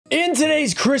In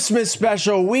today's Christmas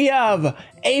special, we have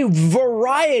a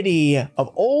variety of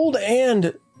old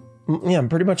and, yeah,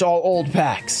 pretty much all old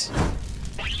packs.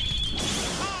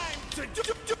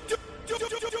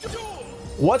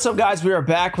 What's up, guys? We are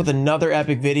back with another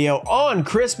epic video on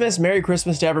Christmas. Merry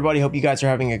Christmas to everybody. Hope you guys are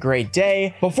having a great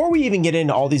day. Before we even get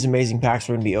into all these amazing packs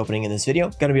we're going to be opening in this video,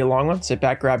 it's going to be a long one. Sit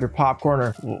back, grab your popcorn,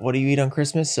 or what do you eat on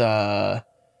Christmas?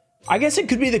 I guess it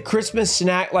could be the Christmas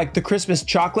snack, like the Christmas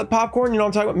chocolate popcorn. You know what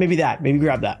I'm talking about? Maybe that. Maybe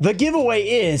grab that. The giveaway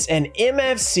is an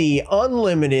MFC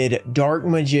Unlimited Dark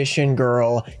Magician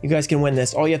Girl. You guys can win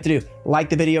this. All you have to do,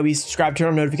 like the video, be subscribed, turn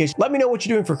on notifications. Let me know what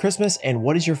you're doing for Christmas and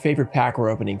what is your favorite pack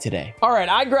we're opening today. All right,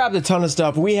 I grabbed a ton of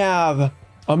stuff. We have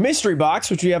a mystery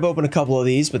box, which we have opened a couple of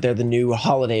these, but they're the new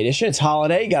holiday edition. It's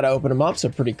holiday, you got to open them up, so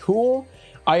pretty cool.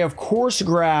 I, of course,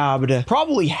 grabbed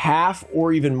probably half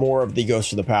or even more of the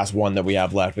Ghost of the Past one that we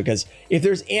have left, because if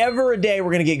there's ever a day we're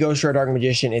going to get Ghost Rare Dark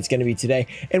Magician, it's going to be today.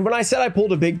 And when I said I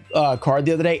pulled a big card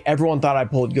the other day, everyone thought I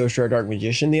pulled Ghost Rare Dark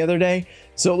Magician the other day.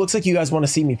 So it looks like you guys want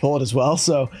to see me pull it as well.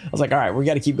 So I was like, all right, we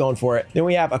got to keep going for it. Then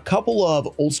we have a couple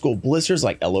of old school blisters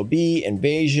like LOB,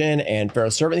 Invasion, and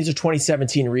Pharaoh's Servant. These are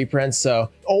 2017 reprints,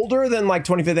 so older than like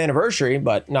 25th anniversary,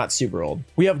 but not super old.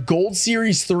 We have Gold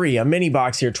Series 3, a mini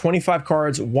box here, 25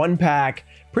 cards, one pack.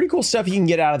 Pretty cool stuff you can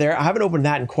get out of there. I haven't opened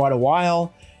that in quite a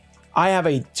while. I have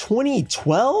a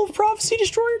 2012 Prophecy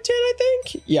Destroyer 10, I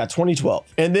think. Yeah, 2012.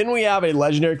 And then we have a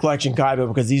Legendary Collection Kaiba,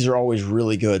 because these are always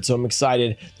really good. So I'm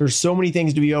excited. There's so many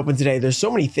things to be open today. There's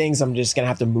so many things, I'm just going to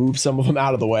have to move some of them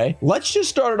out of the way. Let's just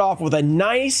start it off with a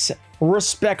nice,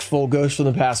 respectful Ghost from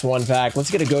the Past one pack. Let's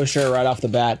get a Ghost Rare right off the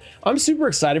bat. I'm super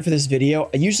excited for this video.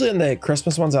 Usually on the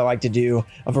Christmas ones, I like to do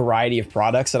a variety of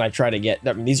products, and I try to get,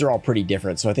 I mean, these are all pretty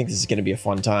different. So I think this is going to be a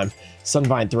fun time.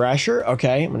 Sunvine Thrasher.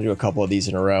 Okay, I'm going to do a couple of these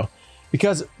in a row,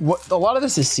 because a lot of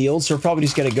this is sealed, so we're probably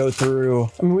just going to go through.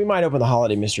 I mean, we might open the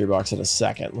holiday mystery box in a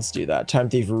second. Let's do that. Time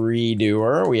Thief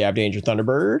Redoer. We have Danger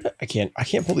Thunderbird. I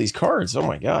can't pull these cards. Oh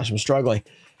my gosh, I'm struggling.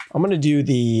 I'm going to do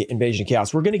the Invasion of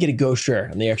Chaos. We're going to get a Ghost Rare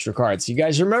on the extra cards. So you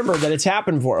guys remember that it's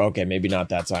happened before. Okay, maybe not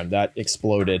that time. That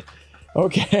exploded.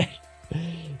 Okay.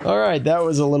 All right, that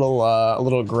was a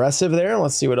little aggressive there.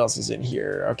 Let's see what else is in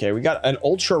here. Okay, we got an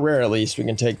ultra rare at least. We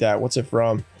can take that. What's it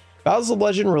from? Battles of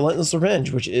Legend Relentless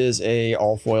Revenge, which is a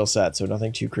all foil set, so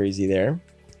nothing too crazy there.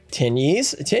 10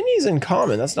 Yees in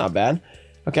common, that's not bad.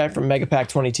 Okay, from Mega Pack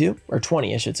 22, or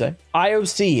 20, I should say.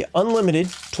 IOC Unlimited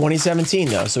 2017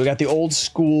 though, so we got the old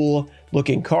school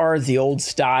looking cards, the old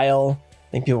style. I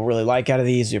think people really like out of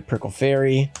these. We have Prickle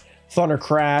Fairy, Thunder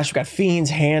Crash, we got Fiend's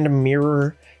Hand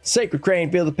Mirror, Sacred Crane,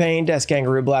 Feel the Pain, Death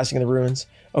Kangaroo, Blasting in the Ruins,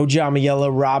 Ojama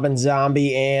Yellow, Robin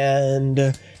Zombie,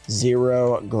 and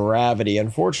Zero Gravity.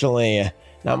 Unfortunately,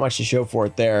 not much to show for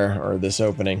it there, or this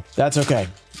opening. That's okay.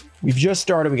 We've just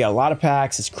started. We got a lot of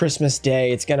packs. It's Christmas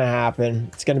Day. It's going to happen.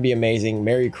 It's going to be amazing.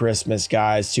 Merry Christmas,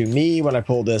 guys. To me, when I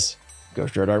pull this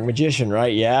Ghost Rare Dark Magician,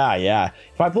 right? Yeah.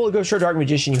 If I pull a Ghost Rare Dark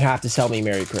Magician, you have to tell me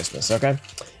Merry Christmas, okay?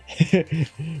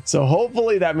 So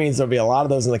hopefully that means there'll be a lot of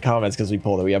those in the comments, because we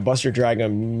pulled it. We have Buster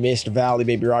Dragon, Mist Valley,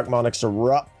 Baby Rock, Monix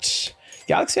Erupt,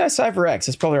 Galaxy Eye Cypher X.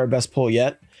 That's probably our best pull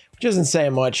yet, which isn't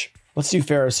saying much. Let's do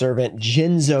Pharaoh's Servant.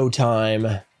 Jinzo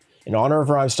time. In honor of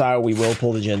Rhyme Style, we will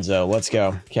pull the Jinzo. Let's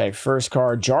go. Okay, first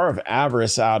card, Jar of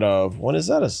Avarice out of, what is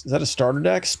that? Is that a starter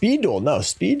deck? Speed Duel. No,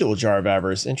 Speed Duel Jar of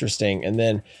Avarice. Interesting. And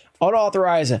then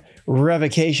Unauthorized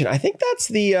Revocation. I think that's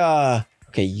the,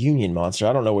 okay, Union Monster.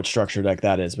 I don't know which structure deck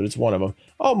that is, but it's one of them.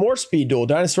 Oh, more Speed Duel.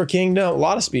 Dinosaur Kingdom. A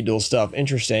lot of Speed Duel stuff.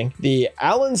 Interesting. The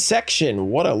Allen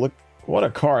Section. What a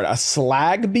card. A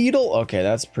Slag Beetle. Okay,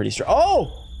 that's pretty strong.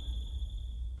 Oh!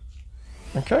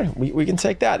 Okay, we can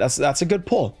take that. That's a good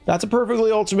pull. That's a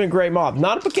perfectly ultimate gray moth.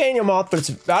 Not a pequeño moth, but it's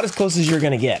about as close as you're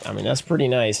gonna get. I mean, that's pretty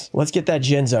nice. Let's get that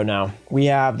Jinzo now. We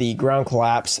have the Ground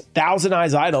Collapse, Thousand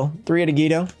Eyes Idol, 3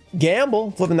 Yugioh,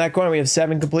 Gamble, flipping that coin. We have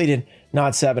 7 completed.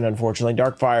 Not 7, unfortunately.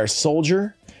 Darkfire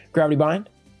Soldier, Gravity Bind,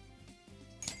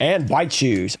 and Bite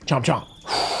Shoes. Chomp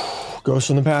chomp. Ghost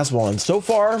from the Past one. So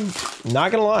far,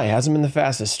 not gonna lie, hasn't been the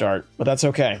fastest start, but that's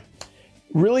okay.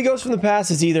 Really, Ghost from the Past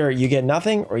is either you get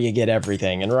nothing or you get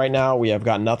everything. And right now we have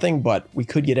got nothing, but we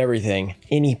could get everything.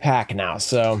 Any pack now.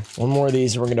 So one more of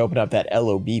these, and we're going to open up that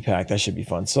LOB pack. That should be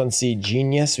fun. Sunseed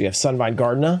Genius. We have Sunvine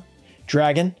Gardener,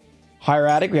 Dragon,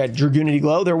 Hieratic. We had Dragoonity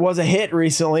Glow. There was a hit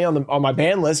recently on my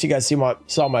ban list. You guys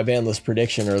saw my ban list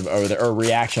prediction or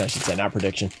reaction, I should say, not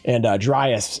prediction. And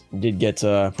Dryas did get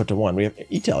put to 1. We have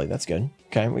E-Telly. That's good.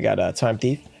 Okay, we got Time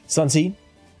Thief, Sunseed,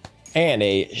 and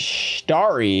a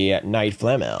Starry Night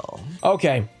Flamel.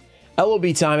 Okay,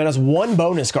 LOB time. It has 1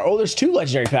 bonus card. Oh, there's 2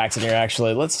 legendary packs in here,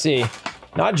 actually. Let's see.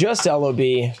 Not just LOB.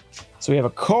 So we have a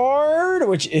card,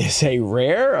 which is a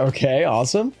rare. Okay,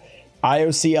 awesome.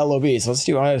 IOC LOB. So let's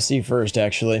do IOC first,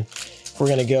 actually. If we're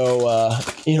going to go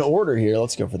in order here,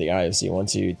 let's go for the IOC. 1,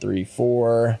 2, 3,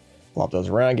 4. Flop those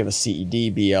around. Give us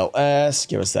CED, BLS.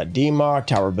 Give us that DMOC,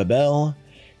 Tower Babel.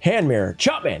 Hand Mirror,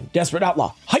 Chopman, Desperate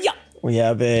Outlaw. Hiya! We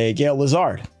have a Gale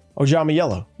Lizard, Ojama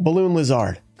Yellow, Balloon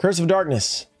Lizard, Curse of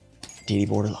Darkness, DD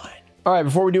Borderline. All right,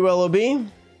 before we do LOB,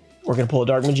 we're going to pull a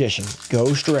Dark Magician.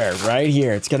 Ghost Rare right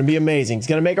here. It's going to be amazing. It's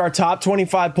going to make our top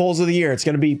 25 pulls of the year. It's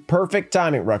going to be perfect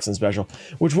timing. Ruxin Special,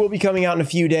 which will be coming out in a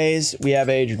few days. We have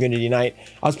a Dragunity Knight.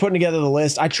 I was putting together the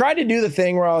list. I tried to do the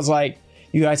thing where I was like,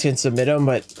 you guys can submit them,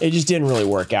 but it just didn't really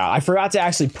work out. I forgot to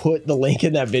actually put the link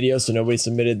in that video, so nobody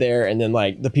submitted there. And then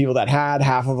like the people that had,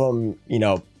 half of them, you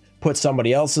know, put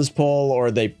somebody else's pull,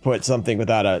 or they put something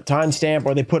without a timestamp,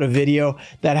 or they put a video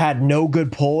that had no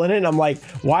good pull in it. And I'm like,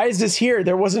 why is this here?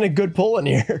 There wasn't a good pull in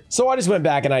here. So I just went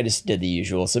back and I just did the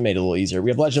usual. So it made it a little easier.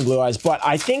 We have Legend of Blue Eyes, but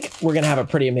I think we're going to have a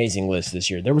pretty amazing list this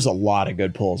year. There was a lot of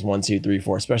good pulls. 1, 2, 3,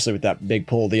 4, especially with that big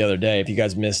pull the other day. If you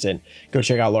guys missed it, go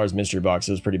check out Lars Mystery Box.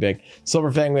 It was pretty big.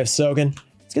 Silver Fang, we have Sogen.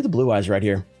 Let's get the Blue Eyes right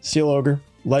here. Steel Ogre,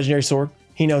 Legendary Sword,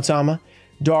 Hinotama,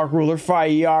 Dark Ruler,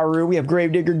 Fayaru. We have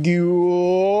Gravedigger,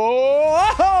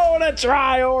 oh, and a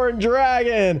Tri-Horn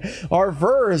Dragon. Our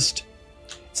first.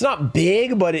 It's not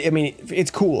big, but I mean,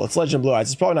 it's cool. It's Legend of Blue Eyes.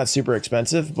 It's probably not super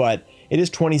expensive, but it is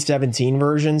 2017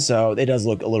 version, so it does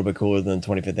look a little bit cooler than the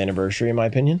 25th anniversary, in my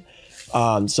opinion.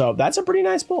 So that's a pretty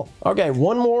nice pull. Okay,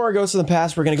 one more goes to the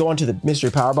past. We're going to go into the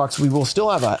mystery power box. We will still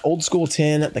have an old school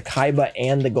 10, the Kaiba,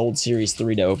 and the Gold Series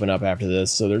 3 to open up after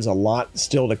this. So there's a lot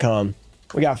still to come.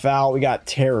 We got Foul, we got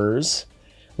Terrors,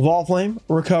 Volflame,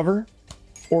 Recover,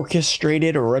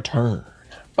 Orchestrated Return.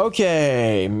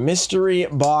 Okay, mystery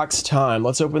box time.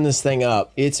 Let's open this thing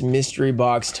up. It's mystery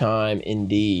box time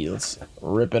indeed. Let's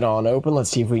rip it on open. Let's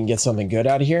see if we can get something good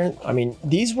out of here. I mean,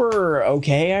 these were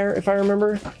okay, if I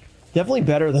remember. Definitely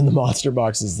better than the monster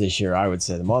boxes this year, I would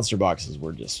say. The monster boxes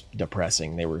were just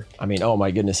depressing. They were, I mean, oh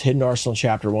my goodness. Hidden Arsenal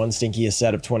Chapter 1, stinkiest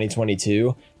set of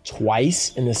 2022.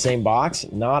 Twice in the same box.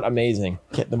 Not amazing.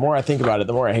 Okay, the more I think about it,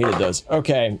 the more I hate it does.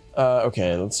 Okay,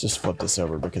 okay, let's just flip this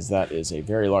over because that is a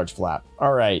very large flap.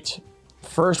 All right.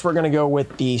 First, we're going to go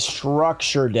with the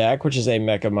Structure deck, which is a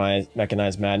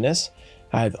Mechanized Madness.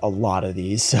 I have a lot of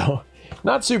these, so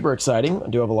not super exciting. I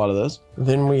do have a lot of those.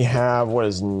 Then we have, what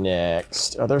is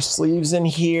next? Are there sleeves in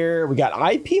here? We got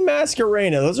IP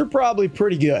Masquerena. Those are probably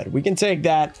pretty good. We can take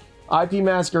that. IP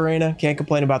Masquerena. Can't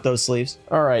complain about those sleeves.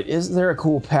 All right. Is there a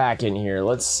cool pack in here?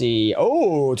 Let's see.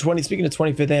 Oh, speaking of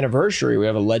 25th anniversary, we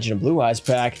have a Legend of Blue Eyes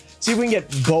pack. See if we can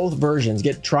get both versions.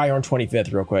 Get Tri-Horn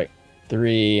 25th real quick.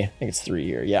 3. I think it's 3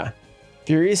 here. Yeah.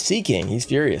 Furious Sea King. He's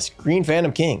furious. Green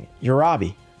Phantom King.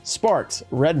 Urabi. Sparks,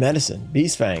 Red Medicine,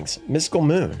 Beast Fangs, Mystical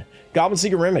Moon, Goblin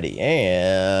Secret Remedy,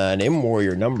 and M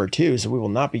Warrior number 2, so we will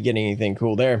not be getting anything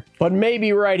cool there. But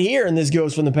maybe right here, and this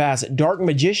goes from the past, Dark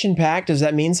Magician pack, does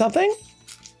that mean something?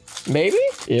 Maybe?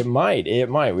 It might, it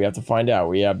might. We have to find out.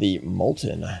 We have the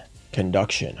Molten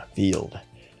Conduction Field,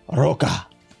 Roca,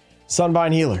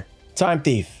 Sunvine Healer, Time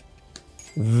Thief,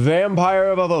 Vampire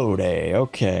of Avode.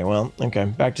 Okay, well, okay,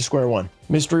 back to square one.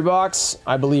 Mystery box,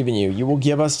 I believe in you. You will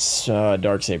give us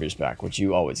Dark Saviors back, which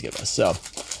you always give us. So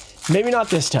maybe not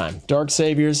this time. Dark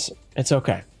Saviors, it's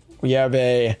okay. We have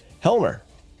a Helmsman,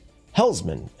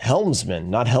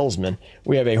 not Hellsman.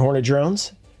 We have a Hornet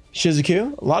Drones,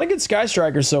 Shizuku, a lot of good Sky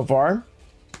Strikers so far,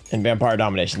 and Vampire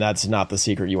Domination. That's not the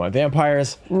secret you want.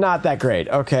 Vampires, not that great.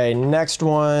 Okay, next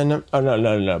one. Oh,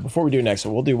 no. Before we do next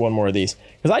one, we'll do one more of these.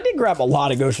 Because I did grab a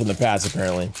lot of ghosts from the past,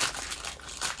 apparently.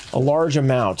 A large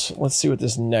amount. Let's see what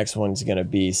this next one's going to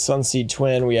be. Sunseed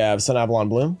Twin. We have Sun Avalon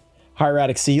Bloom.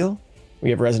 Hieratic Seal. We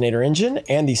have Resonator Engine.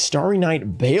 And the Starry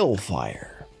Night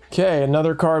Balefire. Okay,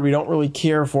 another card we don't really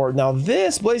care for. Now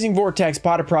this Blazing Vortex,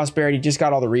 Pot of Prosperity, just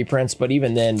got all the reprints, but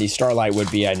even then, the Starlight would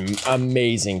be an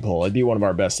amazing pull. It'd be one of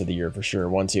our best of the year for sure.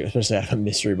 1, 2, especially out of a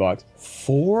mystery box.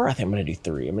 4? I think I'm going to do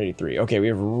 3. Okay, we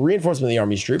have Reinforcement of the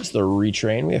Army's Troops, the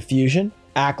Retrain. We have Fusion,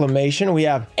 Acclamation. We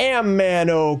have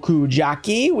Amano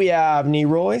Kujaki. We have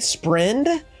Neroi, Sprend,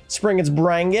 Springen's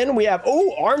Brangan. We have,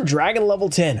 oh, Armed Dragon level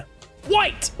 10.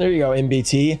 White! There you go,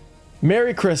 MBT.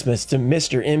 Merry Christmas to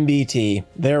Mr. MBT.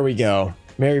 There we go.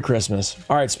 Merry Christmas.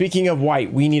 All right, speaking of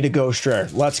white, we need a Ghost Rare.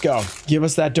 Let's go. Give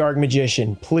us that Dark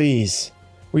Magician, please.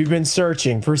 We've been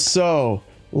searching for so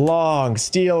long.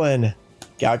 Stealing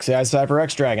Galaxy Eye Cypher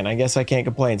X Dragon. I guess I can't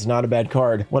complain. It's not a bad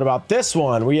card. What about this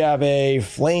one? We have a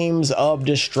Flames of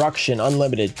Destruction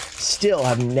Unlimited. Still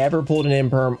have never pulled an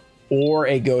Imperm or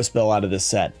a Ghost Spell out of this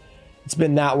set. It's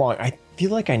been that long. I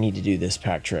feel like I need to do this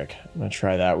pack trick. I'm going to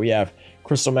try that. We have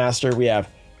Crystal Master, we have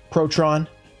Protron,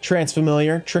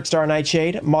 Transfamiliar, Trickstar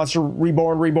Nightshade, Monster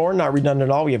Reborn, not redundant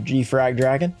at all. We have G-Frag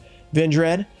Dragon,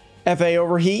 Vindred, FA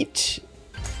Overheat.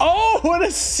 Oh, what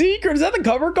a secret. Is that the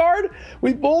cover card?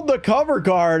 We pulled the cover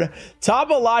card.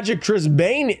 Topologic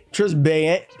Trisbana?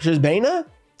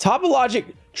 Topologic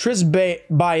Trisbana.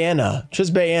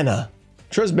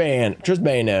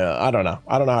 I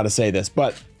don't know how to say this,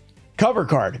 but cover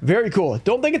card. Very cool.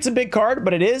 Don't think it's a big card,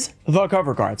 but it is the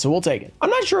cover card, so we'll take it. I'm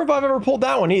not sure if I've ever pulled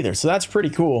that one either, so that's pretty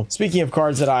cool. Speaking of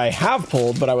cards that I have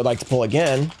pulled, but I would like to pull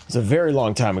again, it's a very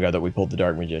long time ago that we pulled the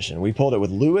Dark Magician. We pulled it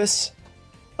with Lewis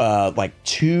like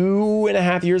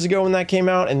 2.5 years ago when that came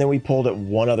out, and then we pulled it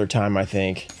one other time, I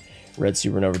think. Red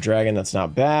Supernova Dragon, that's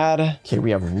not bad. Okay,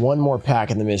 we have one more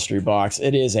pack in the mystery box.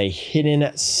 It is a Hidden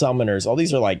Summoners. All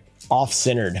these are like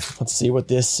off-centered. Let's see what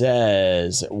this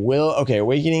says. Okay,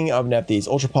 Awakening of Nephthys,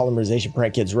 Ultra Polymerization,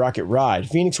 Prank Kids, Rocket Ride,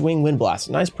 Phoenix Wing, Wind Blast.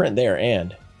 Nice print there,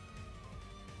 and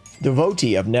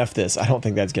Devotee of Nephthys. I don't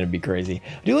think that's going to be crazy.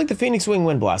 I do like the Phoenix Wing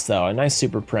Wind Blast, though. A nice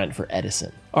super print for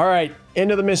Edison. All right,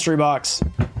 into the mystery box.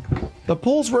 The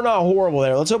pulls were not horrible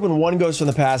there. Let's open one Ghost from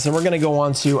the Past, and we're going to go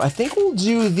on to, I think we'll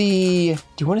do the... Do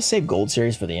you want to save Gold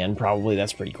Series for the end? Probably.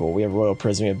 That's pretty cool. We have Royal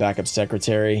Prism, we have Backup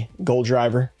Secretary, Gold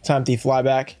Driver, Time Thief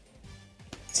Flyback,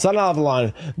 Sun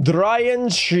Avalon,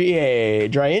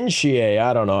 Dryenshie.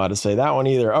 I don't know how to say that one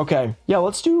either. Okay. Yeah,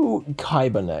 let's do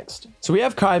Kaiba next. So we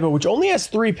have Kaiba, which only has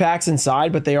 3 packs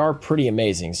inside, but they are pretty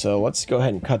amazing. So let's go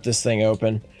ahead and cut this thing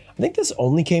open. I think this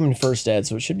only came in first ed,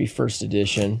 so it should be first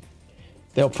edition.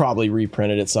 They'll probably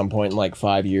reprint it at some point in like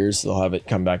 5 years. They'll have it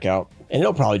come back out. And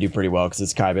it'll probably do pretty well because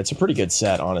it's Kaiba. It's a pretty good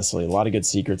set, honestly. A lot of good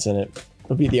secrets in it.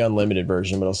 It'll be the unlimited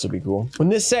version, but it'll still be cool. When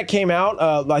this set came out,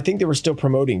 I think they were still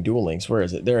promoting Duel Links. Where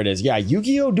is it? There it is. Yeah,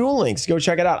 Yu-Gi-Oh! Duel Links. Go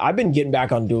check it out. I've been getting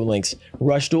back on Duel Links.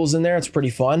 Rush Duels in there. It's pretty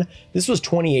fun. This was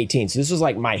 2018, so this was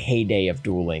like my heyday of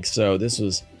Duel Links. So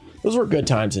those were good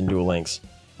times in Duel Links.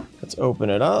 Let's open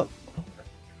it up.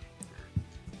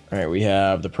 All right, we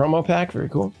have the promo pack. Very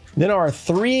cool. Then our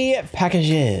 3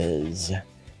 packages.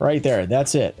 Right there.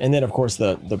 That's it. And then, of course,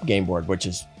 the game board, which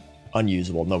is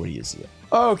unusable. Nobody uses it.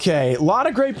 Okay, a lot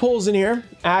of great pulls in here.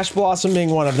 Ash Blossom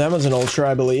being one of them as an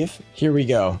Ultra, I believe. Here we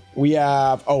go. We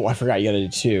have... Oh, I forgot you gotta do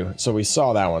 2. So we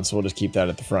saw that one, so we'll just keep that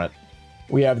at the front.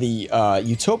 We have the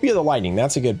Utopia the Lightning.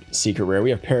 That's a good secret rare.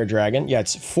 We have Paradragon. Yeah,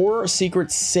 it's 4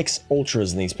 secrets, 6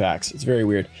 Ultras in these packs. It's very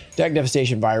weird. Deck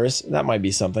Devastation Virus. That might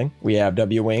be something. We have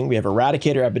W-Wing. We have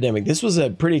Eradicator Epidemic. This was a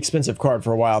pretty expensive card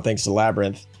for a while thanks to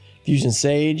Labyrinth. Fusion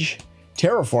Sage.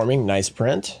 Terraforming. Nice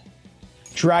print.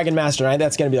 Dragon Master Knight,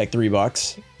 that's going to be like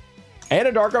 $3. And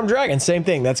a Dark Arm Dragon, same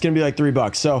thing. That's going to be like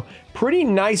 $3. So pretty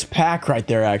nice pack right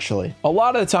there, actually. A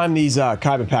lot of the time, these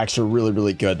Kaiba packs are really,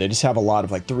 really good. They just have a lot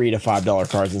of like $3 to $5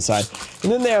 cards inside. And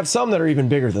then they have some that are even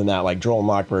bigger than that, like Droll and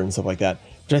Lockbird and stuff like that,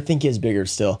 which I think is bigger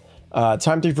still.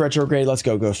 Time Thief Retrograde, let's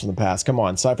go. Ghost from the Past. Come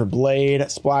on. Cypher Blade,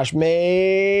 Splash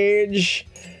Mage.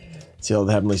 Seal of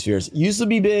the Heavenly Spheres. Used to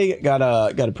be big. Got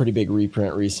a pretty big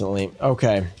reprint recently.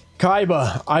 Okay.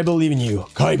 Kaiba, I believe in you.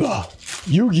 Kaiba,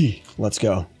 Yugi, let's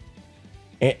go.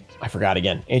 I forgot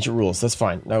again. Ancient Rules, that's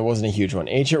fine. That wasn't a huge one.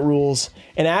 Ancient Rules,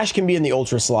 and Ash can be in the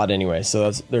Ultra slot anyway, so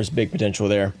there's big potential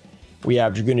there. We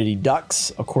have Dragoonity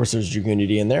Ducks. Of course, there's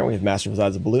Dragoonity in there. We have Master of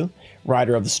Eyes of Blue,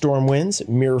 Rider of the Storm Winds,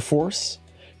 Mirror Force,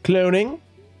 Cloning,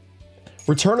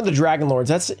 Return of the Dragon Lords.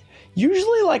 That's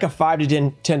usually like a $5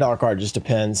 to $10 card, just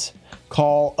depends.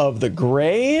 Call of the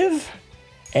Grave.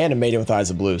 And a Maiden with Eyes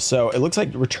of Blue. So it looks like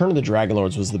Return of the Dragon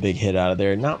Lords was the big hit out of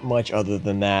there. Not much other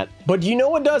than that. But you know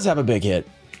what does have a big hit?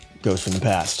 Ghost from the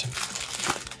Past.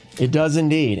 It does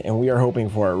indeed. And we are hoping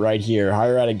for it right here.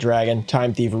 Hieratic Dragon,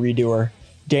 Time Thief Redoer,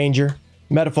 Danger,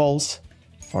 Metaphors,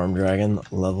 Farm Dragon,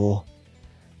 level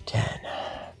 10.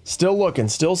 Still looking,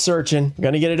 still searching.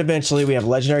 Gonna get it eventually. We have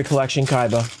Legendary Collection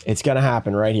Kaiba. It's gonna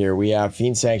happen right here. We have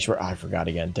Fiend Sanctuary. I forgot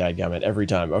again. Dadgummit. Every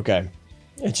time. Okay.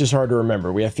 It's just hard to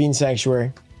remember. We have Fiend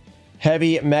Sanctuary,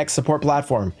 Heavy Mech Support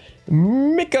Platform,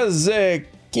 Mikaze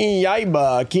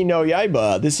Kino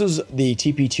Yaiba. This is the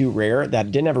TP2 rare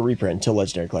that didn't have a reprint until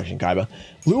Legendary Collection Kaiba.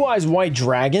 Blue Eyes White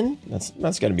Dragon.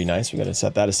 That's gonna be nice. We gotta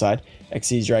set that aside.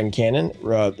 Xyz Dragon Cannon.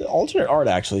 Alternate art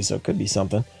actually, so it could be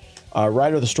something.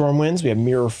 Rider of the Storm Winds. We have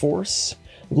Mirror Force.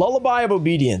 Lullaby of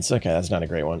Obedience. Okay, that's not a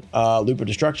great one. Loop of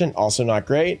Destruction. Also not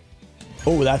great.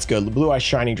 Oh, that's good. The Blue Eye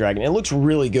Shiny Dragon. It looks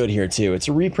really good here, too. It's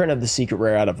a reprint of the secret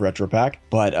rare out of Retro Pack,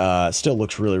 but still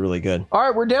looks really, really good. All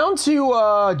right, we're down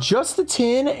to just the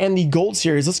 10 and the Gold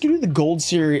Series. Let's do the Gold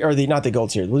Series, or not the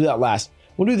Gold Series. We'll do that last.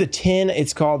 We'll do the 10.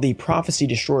 It's called the Prophecy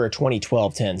Destroyer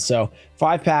 2012 10. So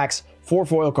 5 packs, 4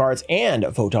 foil cards, and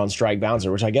a Photon Strike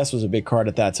Bouncer, which I guess was a big card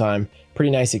at that time. Pretty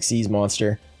nice Xyz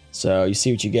monster. So you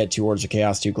see what you get: 2 Orders of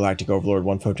Chaos, 2 Galactic Overlord,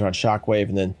 1 Photon Shockwave,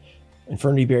 and then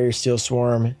Infernity Barrier, Steel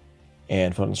Swarm,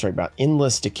 and Photon Strike about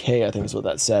Endless Decay, I think is what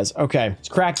that says. Okay, let's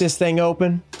crack this thing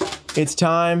open. It's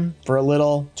time for a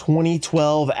little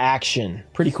 2012 action.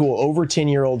 Pretty cool. Over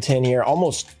 10-year-old 10 here,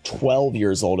 almost 12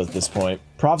 years old at this point.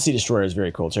 Prophecy Destroyer is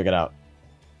very cool. Check it out.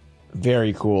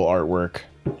 Very cool artwork.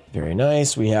 Very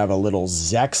nice. We have a little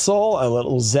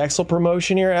Zexal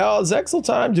promotion here. Oh, Zexal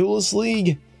time, Duelist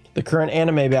League. The current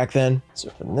anime back then. Let's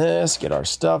open this, get our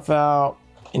stuff out.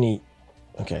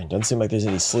 Okay, doesn't seem like there's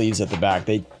any sleeves at the back.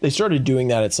 They started doing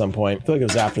that at some point. I feel like it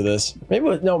was after this. Maybe,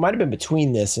 no, it might have been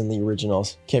between this and the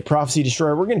originals. Okay, Prophecy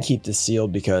Destroyer. We're going to keep this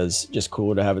sealed because just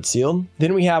cooler to have it sealed.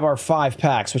 Then we have our 5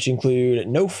 packs, which include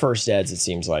no first eds, it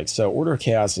seems like. So Order of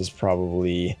Chaos is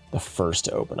probably the first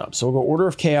to open up. So we'll go Order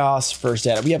of Chaos, first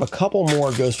ed. We have a couple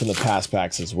more Ghosts from the Past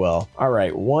packs as well. All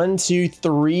right, 1, 2,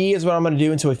 3 is what I'm going to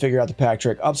do until we figure out the pack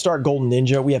trick. Upstart Golden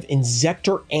Ninja. We have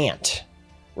Inzektor Ant.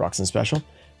 Rocks and Special.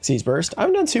 Xyz Burst. I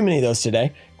haven't done too many of those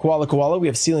today. Koala. We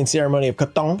have Sealing Ceremony of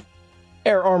Cthulhu,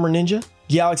 Air Armor Ninja,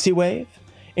 Galaxy Wave,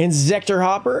 Inzektor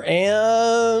Hopper,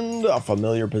 and a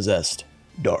Familiar Possessed.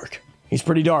 Dark. He's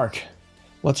pretty dark.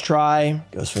 Let's try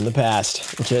Ghosts from the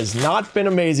Past, which has not been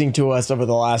amazing to us over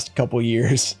the last couple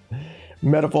years.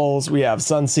 Metaphors. We have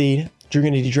Sunseed,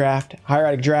 Dragonity Draft,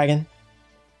 Hieratic Dragon,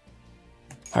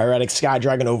 Hieratic Sky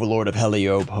Dragon, Overlord of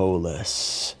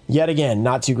Heliopolis. Yet again,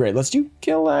 not too great. Let's do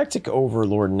Galactic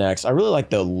Overlord next. I really like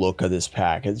the look of this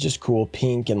pack. It's just cool,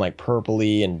 pink and like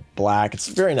purpley and black. It's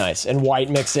very nice. And white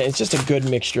mixed in. It's just a good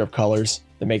mixture of colors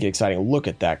that make it exciting. Look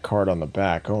at that card on the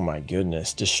back. Oh my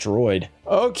goodness, destroyed.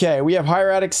 Okay, we have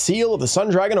Hieratic Seal of the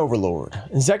Sun Dragon Overlord,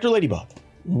 Inzektor Ladybug,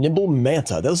 Nimble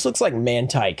Manta. This looks like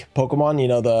Mantike Pokemon. You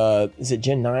know, is it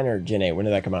Gen 9 or Gen 8? When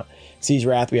did that come out? Seize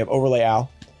Wrath. We have Overlay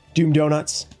Owl, Doom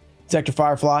Donuts, Inzektor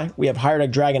Firefly. We have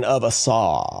Hieratic Dragon of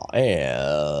Asa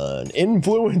and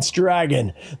Influence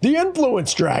Dragon. The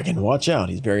Influence Dragon. Watch out,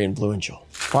 he's very influential.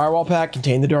 Firewall pack,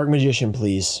 contain the Dark Magician,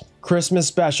 please. Christmas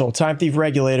special, Time Thief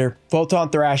Regulator, Photon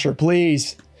Thrasher,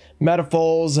 please.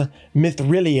 Metaphors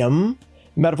Mithrilium,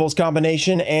 Metaphors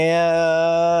Combination,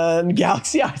 and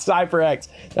Galaxy Eye Cypher X.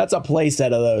 That's a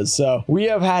playset of those. So we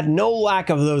have had no lack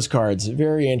of those cards.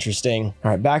 Very interesting.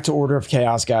 All right, back to Order of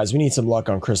Chaos, guys. We need some luck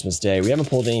on Christmas Day. We haven't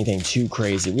pulled anything too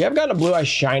crazy. We have gotten a Blue Eye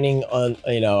Shining on,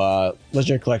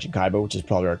 Legendary Collection Kaiba, which is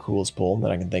probably our coolest pull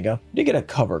that I can think of. We did get a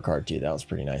cover card too. That was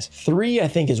pretty nice. 3, I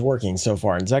think, is working so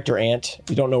far. Inzektor Ant.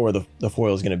 We don't know where the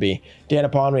foil is going to be.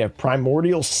 Danapon, we have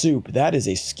Primordial Soup. That is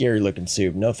a scary looking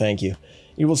soup. No, thank you.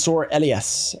 Evilsaur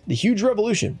Elias. The huge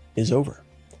revolution is over.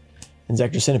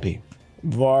 Inzektor Centipede.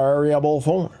 Variable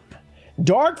Form.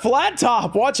 Dark Flat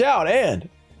Top. Watch out. And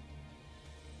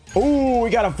ooh, we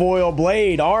got a foil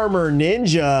Blade Armor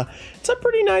Ninja. It's a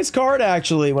pretty nice card,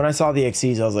 actually. When I saw the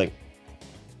XCs, I was like,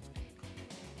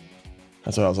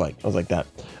 that's what I was like. I was like that.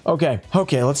 Okay,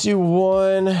 let's do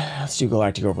one. Let's do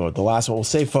Galactic Overlord. The last one, we'll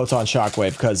save Photon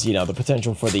Shockwave because, you know, the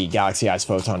potential for the Galaxy Eyes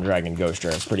Photon Dragon Ghost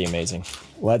Rare is pretty amazing.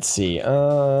 Let's see.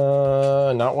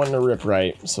 Not wanting to rip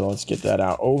right, so let's get that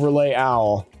out. Overlay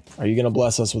Owl. Are you going to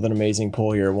bless us with an amazing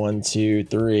pull here? 1, 2,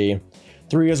 3.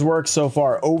 3 has worked so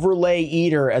far. Overlay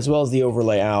Eater as well as the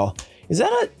Overlay Owl. Is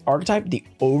that an archetype? The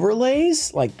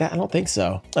overlays? Like that? I don't think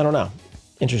so. I don't know.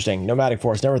 Interesting. Nomadic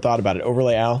Force. Never thought about it.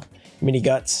 Overlay Owl. Mini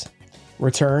Guts.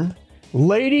 Return.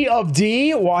 Lady of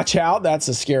D. Watch out. That's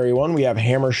a scary one. We have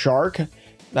Hammer Shark.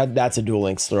 That's a Duel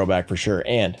Links throwback for sure.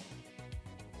 And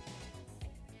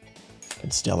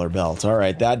Stellar Belt. All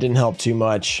right. That didn't help too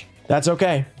much. That's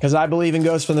okay, because I believe in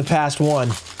Ghosts from the Past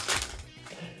 1.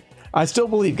 I still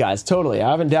believe, guys. Totally. I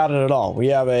haven't doubted at all. We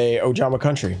have a Ojama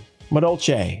Country.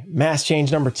 Madolche. Mass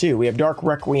Change number 2. We have Dark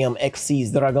Requiem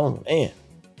Xyz Dragon. And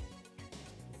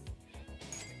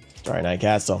Starry Night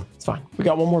Castle. It's fine. We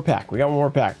got one more pack.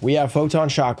 We have Photon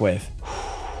Shockwave.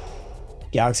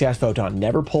 Galaxy Eyes Photon.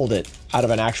 Never pulled it out of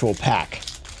an actual pack.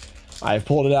 I've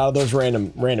pulled it out of those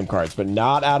random cards, but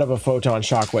not out of a Photon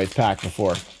Shockwave pack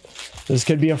before. This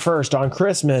could be a first on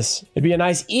Christmas. It'd be a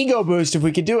nice ego boost if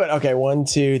we could do it. Okay, 1,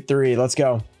 2, 3. Let's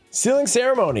go. Sealing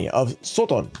Ceremony of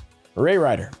Soton. Ray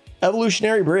Rider.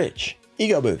 Evolutionary Bridge.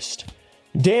 Ego boost.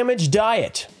 Damage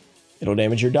Diet. It'll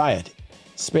damage your diet.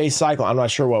 Space Cycle. I'm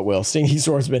not sure what will. Stinging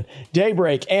Swordsman.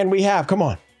 Daybreak. And we have, come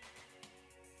on,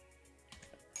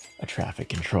 a Traffic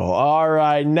Control. All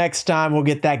right, next time we'll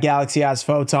get that Galaxy Eyes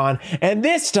Photon. And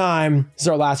this time, this is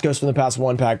our last Ghost from the Past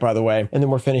 1 pack, by the way. And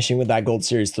then we're finishing with that Gold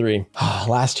Series 3.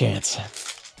 Last chance.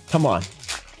 Come on.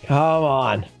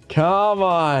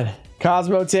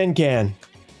 Cosmo Tin Can.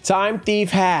 Time Thief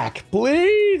Hack.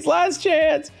 Please, last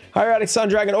chance. Hieratic Sun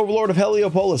Dragon Overlord of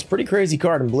Heliopolis. Pretty crazy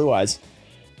card in Blue Eyes.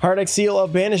 Hardex Seal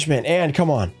of Banishment. And come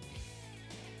on.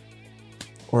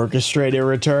 Orchestrated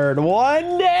Return.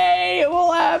 One day it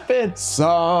will happen.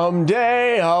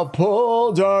 Someday I'll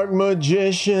pull Dark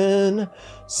Magician.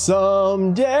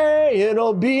 Someday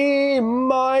it'll be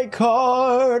my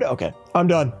card. Okay, I'm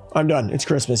done. I'm done. It's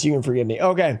Christmas. You can forgive me.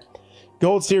 Okay.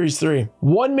 Gold Series 3.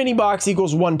 One mini box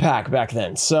equals one pack back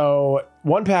then. So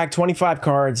one pack, 25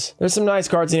 cards. There's some nice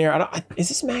cards in here. Is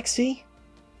this Max C?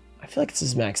 I feel like this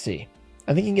is Max C.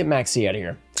 I think you can get Max C out of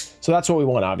here. So that's what we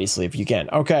want, obviously, if you can.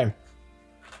 Okay.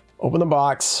 Open the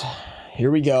box. Here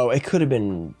we go. It could have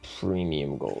been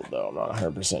premium gold, though. I'm not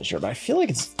 100% sure, but I feel like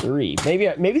it's 3.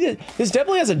 Maybe this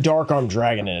definitely has a Dark Arm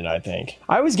Dragon in it, I think.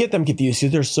 I always get them confused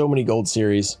because there's so many gold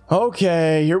series.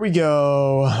 Okay, here we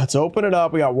go. Let's open it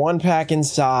up. We got one pack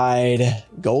inside.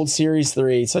 Gold Series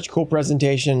 3. Such a cool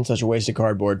presentation. Such a waste of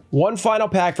cardboard. One final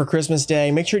pack for Christmas Day.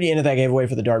 Make sure to enter that giveaway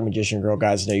for the Dark Magician Girl,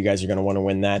 guys. I know you guys are going to want to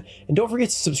win that. And don't forget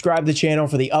to subscribe to the channel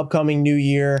for the upcoming new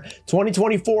year.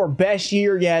 2024, best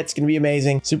year yet. It's going to be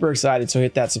amazing. Super excited. So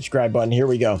hit that subscribe button. Here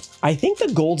we go. I think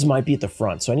the golds might be at the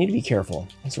front, so I need to be careful.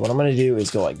 So what I'm going to do is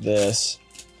go like this.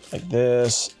 Like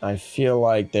this. I feel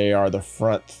like they are the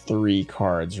front 3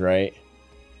 cards, right?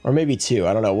 Or maybe 2.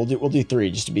 I don't know. We'll do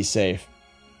 3 just to be safe.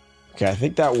 Okay, I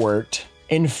think that worked.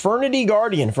 Infernity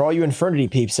Guardian for all you Infernity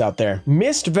peeps out there.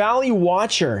 Mist Valley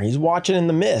Watcher. He's watching in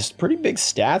the mist. Pretty big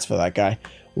stats for that guy.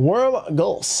 Worm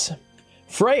Gulse.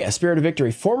 Freya, Spirit of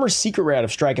Victory. Former secret rare out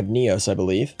of Strike of Neos, I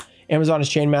believe. Amazon's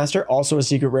Chainmaster, also a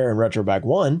secret rare in Retro Bag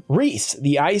 1. Reese,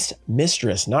 the Ice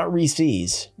Mistress, not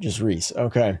Reese's, just Reese.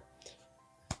 Okay.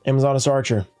 Amazon's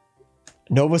Archer.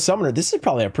 Nova Summoner. This is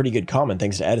probably a pretty good common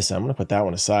thanks to Edison. I'm going to put that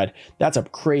one aside. That's a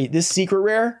crazy. This secret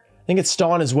rare, I think it's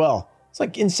Stawn as well. It's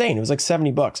like insane. It was like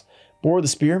 70 bucks. Bore the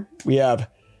Spear. We have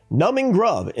Numbing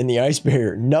Grub in the Ice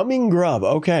Barrier. Numbing Grub.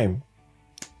 Okay.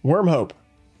 Wormhope.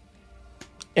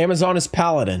 Amazon's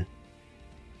Paladin.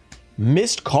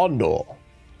 Mist Condor.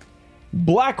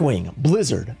 Blackwing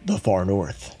Blizzard, the Far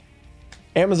North.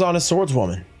 Amazon's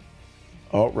Swordswoman.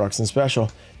 Oh, Ruxin Special.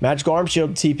 Magical Arm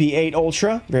Shield TP8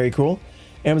 Ultra. Very cool.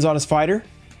 Amazon's Fighter.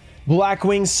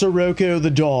 Blackwing Sirocco the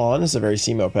Dawn. This is a very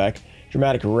CMO pack.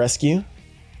 Dramatic Rescue.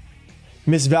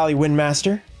 Miss Valley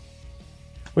Windmaster.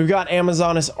 We've got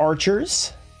Amazon's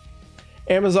Archers.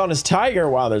 Amazon's Tiger.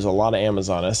 Wow, there's a lot of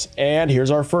Amazoness. And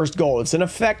here's our first goal. It's an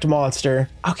effect monster.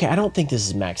 Okay, I don't think this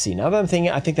is Maxi. Now that I'm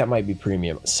thinking, I think that might be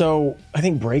premium. So I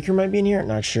think Breaker might be in here.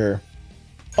 Not sure.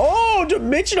 Oh,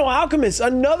 Dimensional Alchemist.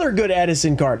 Another good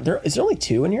Edison card. Is there only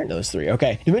 2 in here? No, there's 3.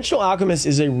 Okay. Dimensional Alchemist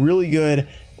is a really good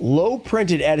low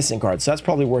printed Edison card. So that's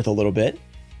probably worth a little bit.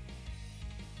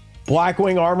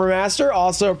 Blackwing Armor Master,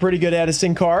 also a pretty good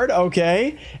Edison card.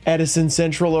 Okay, Edison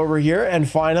Central over here. And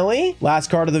finally, last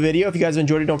card of the video. If you guys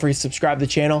enjoyed it, don't forget to subscribe to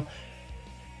the channel.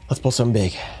 Let's pull something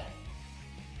big.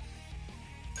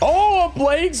 Oh, a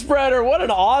Plague Spreader. What an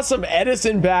awesome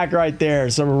Edison pack right there.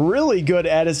 Some really good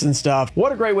Edison stuff.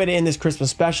 What a great way to end this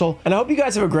Christmas special. And I hope you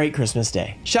guys have a great Christmas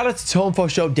day. Shout out to Toinfo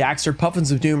Show, Daxter,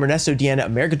 Puffins of Doom, Ernesto Deanna,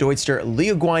 America Deutster,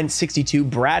 Leo Gwine 62,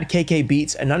 Brad KK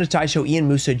Beats, Ananda Tai Show, Ian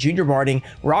Musa, Junior Barding,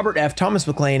 Robert F, Thomas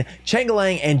McLean,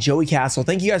 Changalang, and Joey Castle.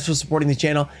 Thank you guys for supporting the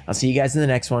channel. I'll see you guys in the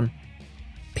next one.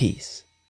 Peace.